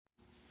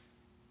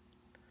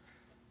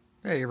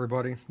Hey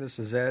everybody, this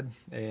is Ed,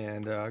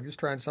 and just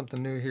trying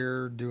something new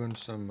here, doing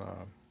some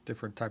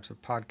different types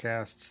of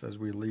podcasts as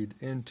we lead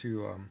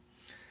into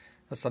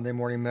a Sunday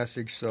morning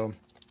message. So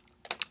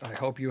I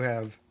hope you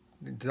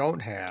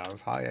don't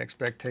have high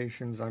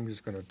expectations. I'm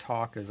just going to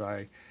talk as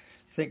I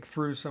think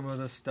through some of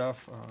this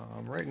stuff.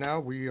 Right now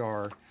um,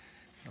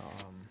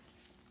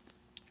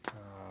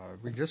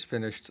 we just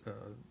finished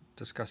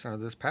discussing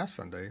this past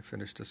Sunday,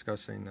 finished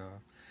discussing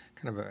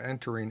kind of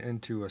entering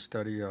into a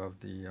study of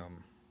the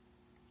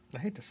I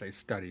hate to say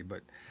study,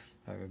 but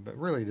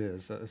really it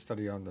is a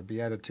study on the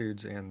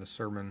Beatitudes and the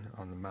Sermon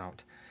on the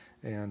Mount.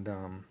 And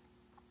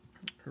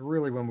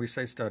really, when we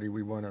say study,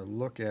 we want to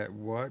look at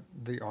what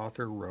the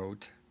author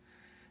wrote.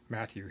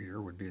 Matthew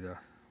here would be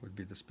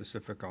the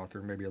specific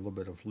author. Maybe a little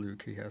bit of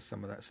Luke. He has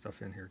some of that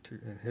stuff in here too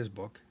in his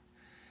book,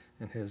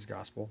 in his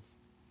gospel.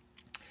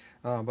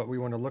 But we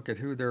want to look at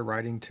who they're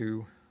writing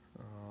to,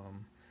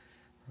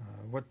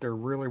 what they're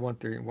really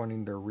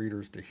wanting their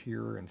readers to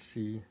hear and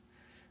see,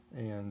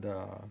 and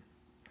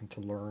to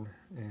learn.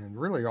 And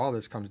really, all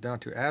this comes down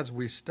to as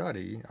we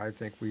study. I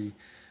think we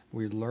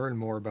learn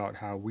more about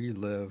how we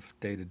live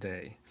day to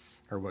day,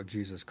 or how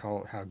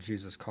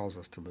Jesus calls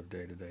us to live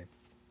day to day.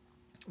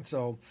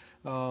 So,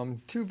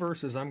 two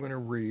verses I'm going to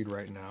read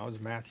right now is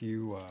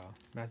Matthew.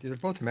 They're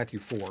both Matthew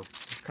 4.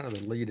 It's kind of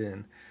the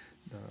lead-in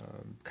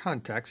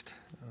context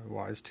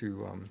wise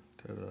to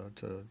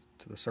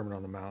the Sermon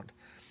on the Mount.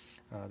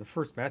 The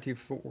first Matthew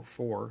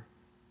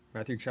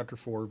chapter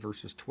 4,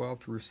 verses 12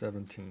 through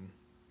 17.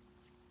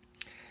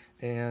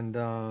 And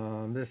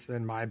this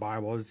in my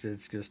Bible,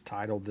 it's just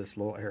titled, this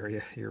little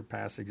area here,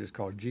 passage is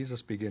called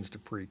Jesus Begins to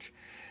Preach.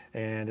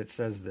 And it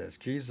says this: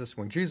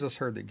 when Jesus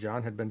heard that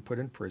John had been put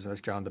in prison, that's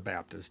John the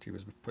Baptist, he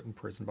was put in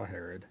prison by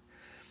Herod,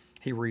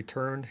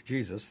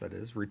 Jesus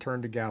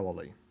returned to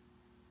Galilee.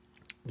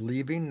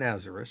 Leaving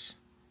Nazareth,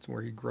 that's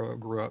where he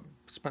grew up,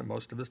 spent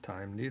most of his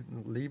time.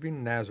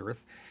 Leaving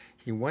Nazareth,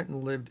 he went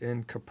and lived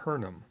in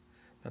Capernaum.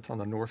 That's on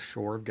the north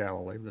shore of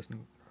Galilee,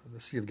 the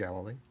Sea of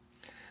Galilee,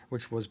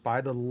 which was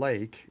by the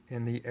lake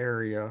in the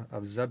area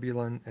of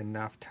Zebulun and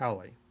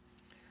Naphtali,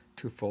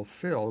 to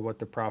fulfill what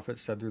the prophet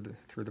said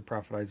through the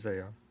prophet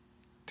Isaiah.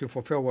 To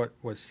fulfill what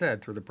was said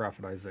through the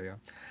prophet Isaiah.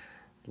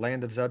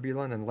 Land of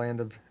Zebulun and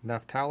land of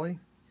Naphtali,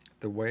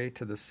 the way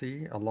to the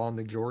sea along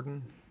the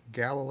Jordan,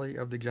 Galilee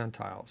of the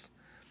Gentiles.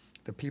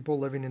 The people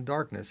living in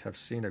darkness have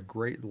seen a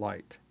great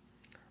light.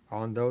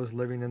 On those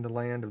living in the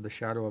land of the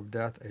shadow of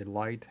death, a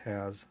light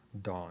has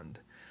dawned.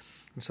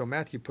 And so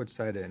Matthew puts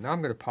that in. Now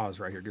I'm going to pause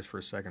right here just for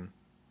a second.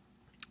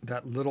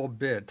 That little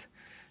bit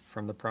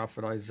from the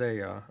prophet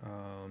Isaiah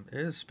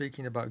is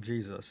speaking about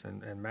Jesus,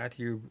 and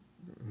Matthew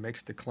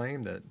makes the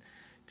claim that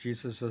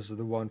Jesus is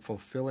the one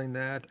fulfilling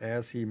that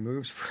as he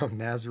moves from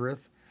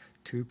Nazareth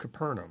to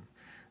Capernaum.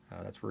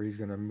 That's where he's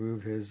going to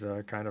move his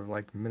kind of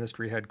like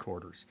ministry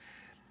headquarters.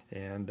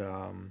 And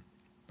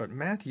but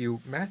Matthew,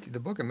 the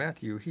book of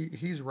Matthew,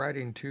 he's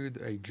writing to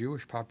a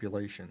Jewish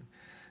population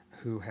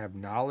who have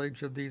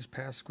knowledge of these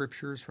past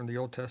scriptures from the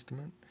Old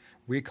Testament.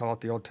 We call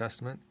it the Old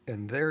Testament.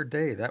 In their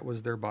day, that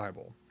was their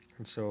Bible.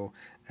 And so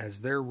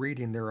as they're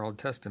reading their Old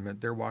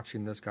Testament, they're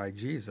watching this guy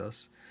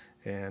Jesus,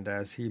 and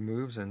as he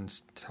moves and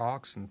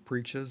talks and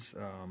preaches,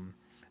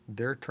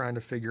 they're trying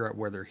to figure out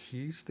whether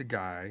he's the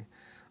guy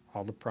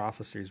all the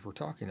prophecies we're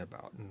talking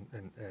about,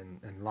 and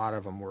a lot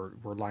of them were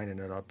lining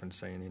it up and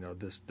saying,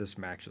 this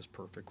matches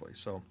perfectly.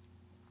 So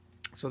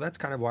that's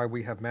kind of why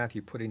we have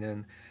Matthew putting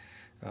in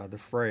the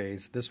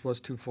phrase, this was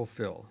to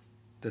fulfill.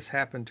 This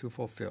happened to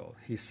fulfill.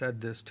 He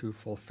said this to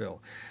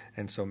fulfill.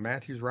 And so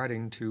Matthew's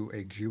writing to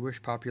a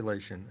Jewish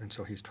population, and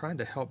so he's trying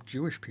to help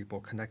Jewish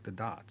people connect the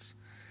dots.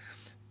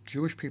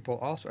 Jewish people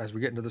also, as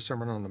we get into the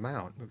Sermon on the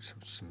Mount,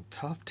 some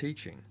tough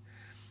teaching.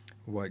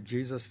 What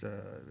Jesus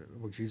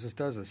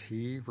does is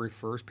he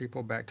refers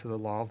people back to the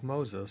law of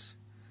Moses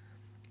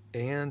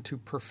and to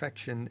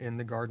perfection in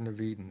the Garden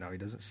of Eden. Now, he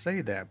doesn't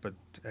say that, but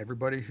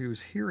everybody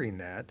who's hearing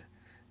that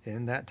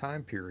in that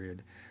time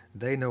period,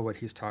 they know what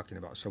he's talking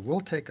about. So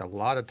we'll take a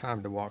lot of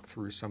time to walk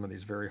through some of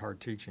these very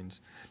hard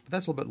teachings, but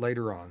that's a little bit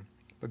later on.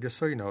 But just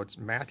so you know,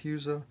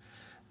 Matthew's a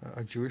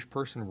Jewish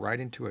person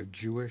writing to a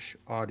Jewish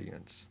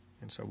audience.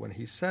 And so when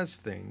he says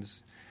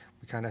things,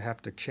 we kind of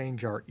have to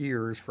change our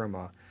ears from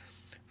a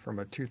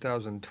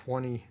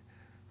 2020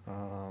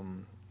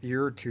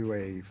 ear to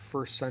a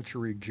first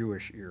century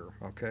Jewish ear,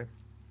 okay?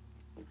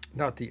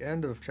 Now at the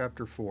end of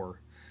chapter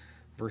 4,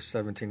 verse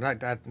 17,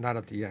 not at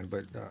the end,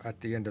 but at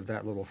the end of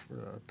that little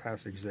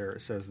passage there, it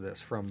says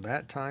this: from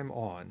that time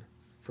on,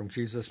 from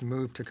Jesus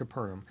moved to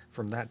Capernaum,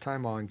 from that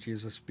time on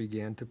Jesus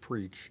began to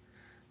preach,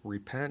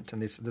 repent,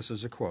 and this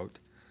is a quote,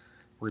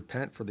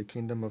 repent for the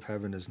kingdom of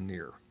heaven is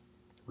near.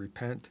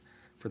 Repent,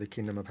 for the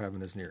kingdom of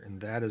heaven is near. And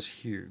that is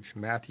huge.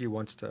 Matthew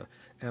wants to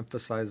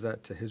emphasize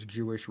that to his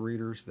Jewish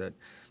readers, that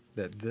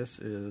this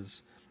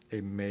is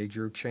a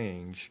major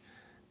change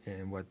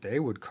in what they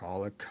would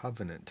call a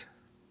covenant.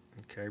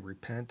 Okay,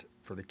 repent,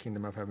 for the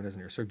kingdom of heaven is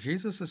near. So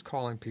Jesus is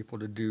calling people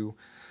to do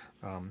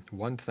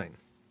one thing.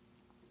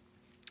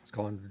 He's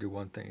calling them to do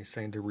one thing. He's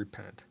saying to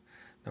repent.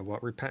 Now,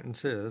 what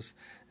repentance is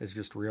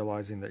just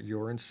realizing that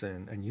you're in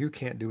sin and you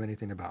can't do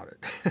anything about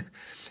it.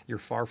 You're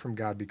far from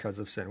God because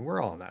of sin.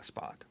 We're all in that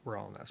spot. We're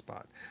all in that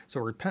spot. So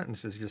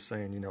repentance is just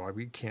saying,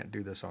 we can't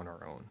do this on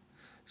our own.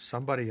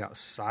 Somebody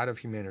outside of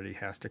humanity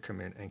has to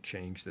come in and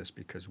change this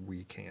because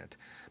we can't.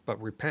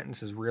 But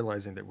repentance is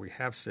realizing that we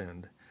have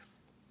sinned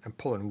and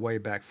pulling way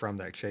back from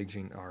that,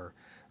 changing our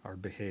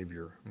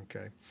behavior.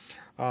 Okay.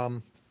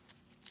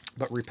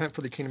 But repent,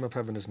 for the kingdom of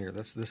heaven is near.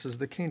 This is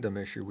the kingdom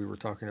issue we were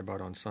talking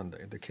about on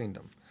Sunday, the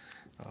kingdom.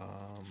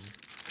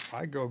 If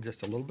I go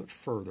just a little bit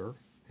further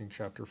in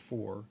chapter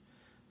 4,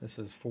 this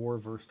is 4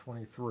 verse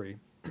 23.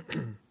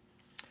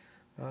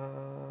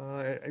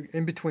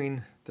 In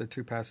between the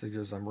two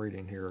passages I'm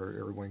reading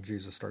here, when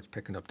Jesus starts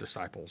picking up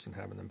disciples and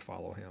having them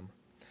follow him.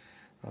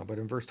 But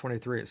in verse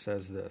 23 it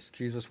says this: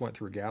 Jesus went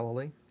through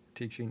Galilee,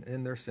 teaching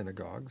in their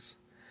synagogues,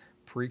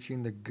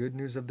 preaching the good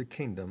news of the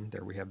kingdom.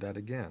 There we have that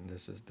again.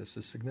 This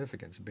is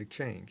significant. It's a big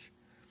change.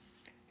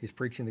 He's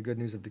preaching the good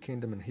news of the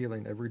kingdom and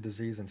healing every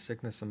disease and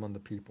sickness among the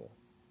people.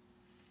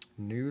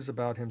 News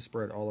about him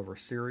spread all over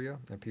Syria,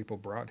 and people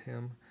brought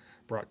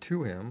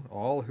to him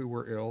all who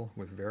were ill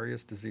with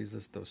various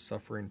diseases, those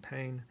suffering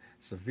pain,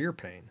 severe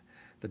pain,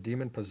 the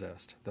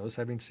demon-possessed, those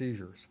having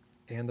seizures,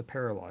 and the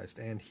paralyzed,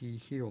 and he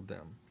healed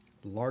them.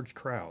 Large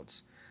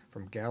crowds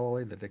from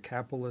Galilee, the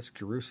Decapolis,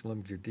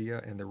 Jerusalem,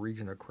 Judea, and the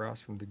region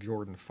across from the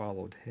Jordan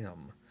followed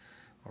him.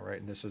 All right,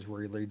 and this is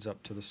where he leads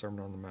up to the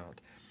Sermon on the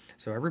Mount.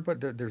 So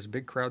everybody, there's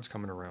big crowds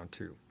coming around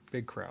too,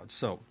 big crowds.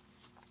 So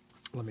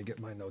let me get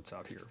my notes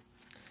out here.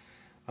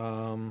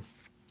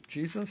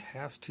 Jesus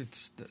has to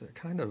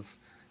kind of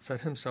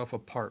set himself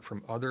apart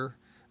from other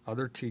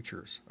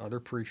teachers, other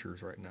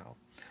preachers right now.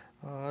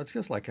 It's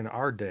just like in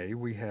our day,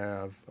 we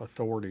have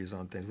authorities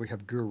on things. We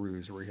have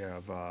gurus. We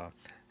have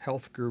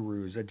health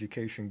gurus,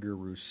 education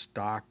gurus,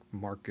 stock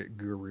market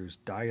gurus,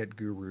 diet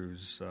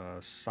gurus,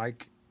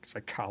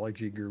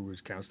 psychology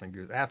gurus, counseling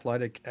gurus,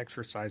 athletic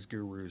exercise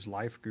gurus,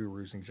 life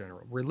gurus in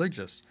general,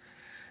 religious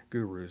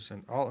gurus,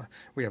 and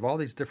we have all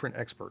these different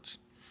experts.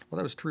 Well,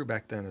 that was true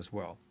back then as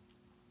well.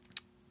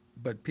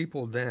 But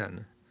people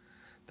then,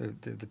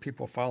 the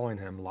people following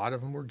him, a lot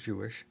of them were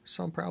Jewish.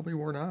 Some probably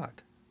were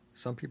not.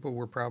 Some people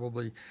were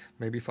probably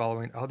maybe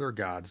following other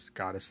gods,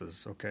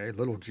 goddesses, okay,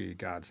 little g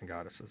gods and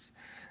goddesses.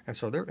 And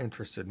so they're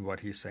interested in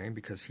what he's saying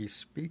because he's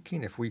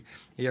speaking. If you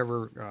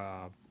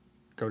ever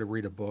go to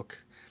read a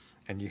book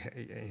and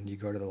you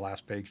go to the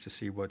last page to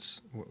see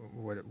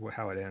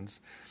how it ends,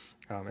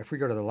 if we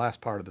go to the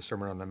last part of the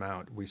Sermon on the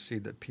Mount, we see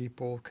that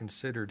people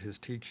considered his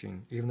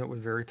teaching, even though it was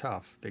very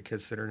tough, they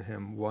considered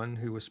him one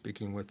who was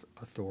speaking with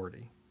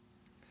authority.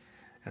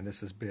 And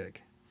this is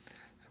big.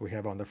 We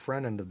have on the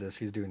front end of this,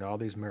 he's doing all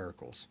these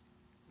miracles.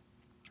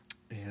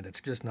 And it's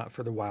just not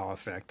for the wow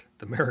effect.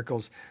 The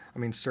miracles,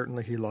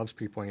 certainly he loves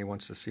people and he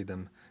wants to see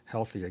them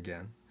healthy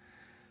again.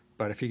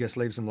 But if he just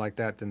leaves them like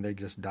that, then they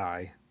just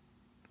die,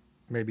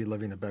 maybe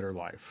living a better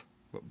life.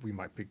 What we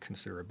might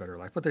consider a better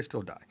life, but they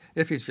still die.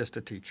 If he's just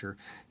a teacher,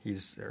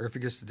 or if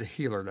he's just a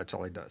healer, that's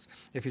all he does.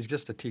 If he's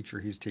just a teacher,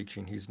 he's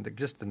teaching, he's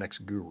just the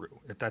next guru.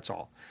 If that's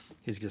all,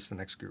 he's just the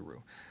next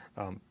guru.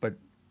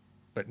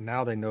 But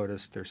now they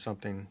notice there's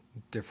something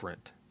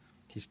different.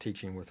 He's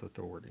teaching with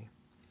authority.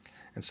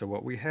 And so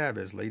what we have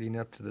is leading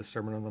up to the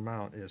Sermon on the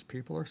Mount is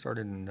people are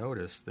starting to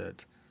notice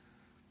that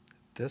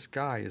this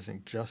guy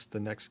isn't just the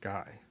next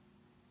guy.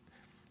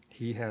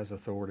 He has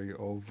authority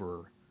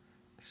over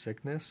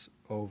sickness,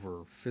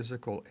 over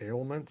physical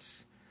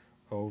ailments,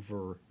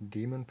 over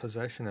demon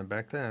possession. And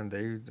back then,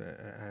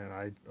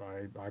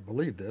 I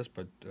believe this,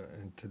 but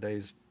in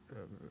today's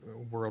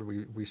world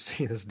we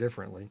see this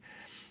differently.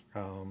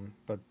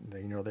 But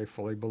they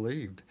fully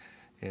believed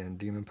in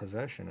demon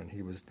possession, and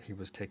he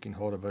was taking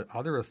hold of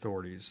other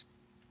authorities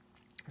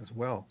as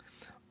well.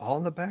 All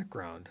in the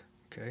background,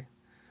 okay?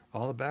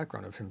 All in the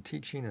background of him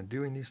teaching and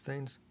doing these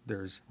things,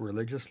 there's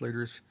religious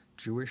leaders,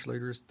 Jewish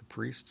leaders, the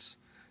priests,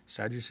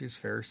 Sadducees,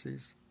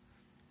 Pharisees,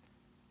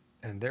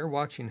 and they're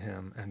watching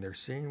him and they're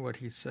seeing what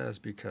he says,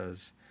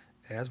 because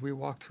as we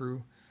walk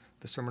through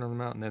the Sermon on the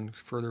Mount and then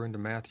further into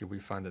Matthew, we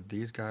find that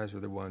these guys are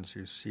the ones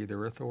who see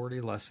their authority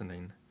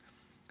lessening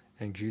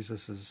and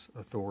Jesus'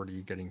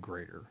 authority getting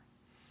greater.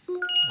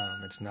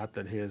 It's not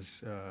that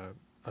his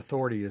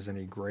authority is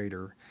any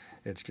greater.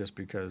 It's just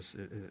because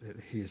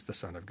he's the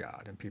Son of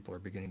God, and people are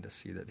beginning to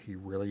see that he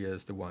really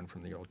is the one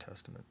from the Old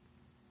Testament.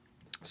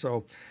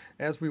 So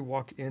as we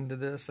walk into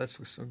this, let's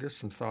give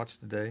some thoughts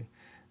today,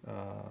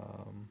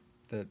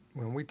 that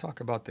when we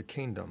talk about the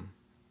kingdom,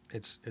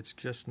 it's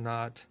just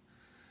not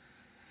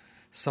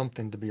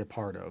something to be a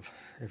part of.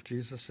 If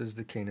Jesus is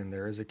the king and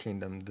there is a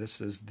kingdom,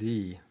 this is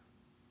the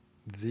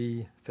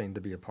thing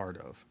to be a part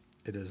of.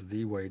 It is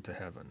the way to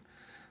heaven.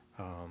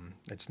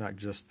 It's not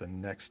just the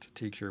next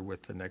teacher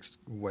with the next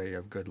way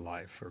of good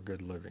life or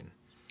good living.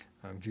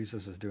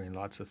 Jesus is doing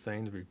lots of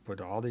things. We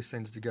put all these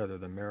things together,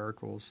 the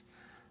miracles,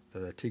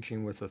 the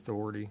teaching with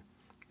authority,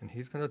 and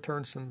he's going to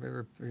turn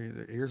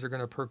the ears are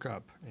going to perk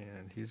up,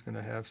 and he's going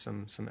to have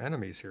some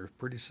enemies here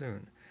pretty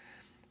soon.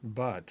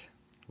 But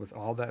with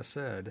all that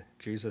said,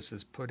 Jesus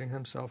is putting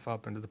himself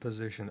up into the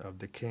position of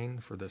the king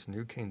for this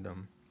new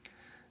kingdom,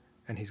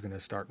 and he's going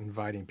to start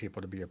inviting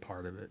people to be a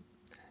part of it.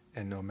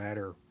 And no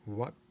matter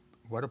what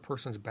a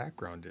person's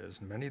background is,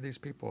 many of these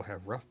people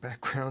have rough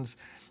backgrounds.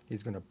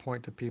 He's going to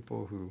point to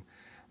people who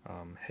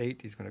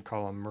hate. He's going to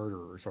call them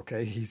murderers.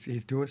 Okay,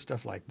 he's doing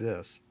stuff like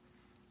this,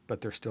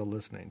 but they're still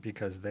listening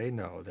because they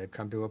know they've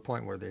come to a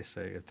point where they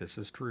say, if this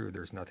is true,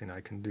 there's nothing I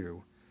can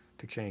do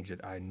to change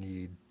it. I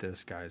need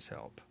this guy's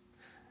help.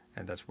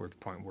 And that's where the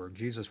point where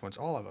Jesus wants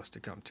all of us to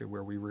come to,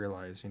 where we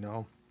realize,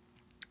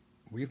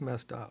 we've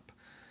messed up.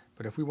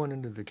 But if we want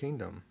into the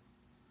kingdom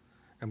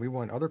and we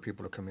want other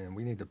people to come in,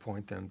 we need to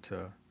point them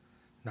to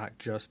not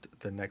just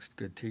the next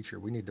good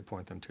teacher. We need to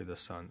point them to the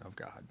Son of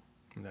God,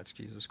 and that's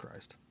Jesus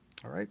Christ.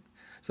 All right?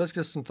 So that's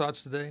just some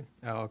thoughts today.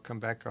 I'll come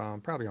back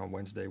probably on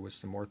Wednesday with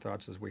some more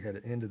thoughts as we head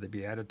into the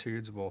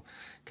Beatitudes. We'll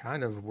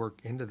kind of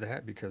work into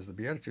that because the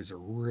Beatitudes are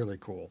really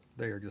cool.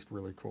 They are just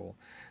really cool.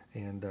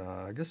 And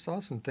I just saw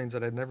some things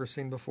that I'd never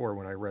seen before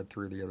when I read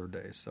through the other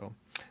day. So,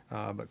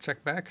 but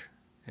check back,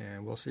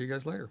 and we'll see you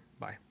guys later.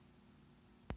 Bye.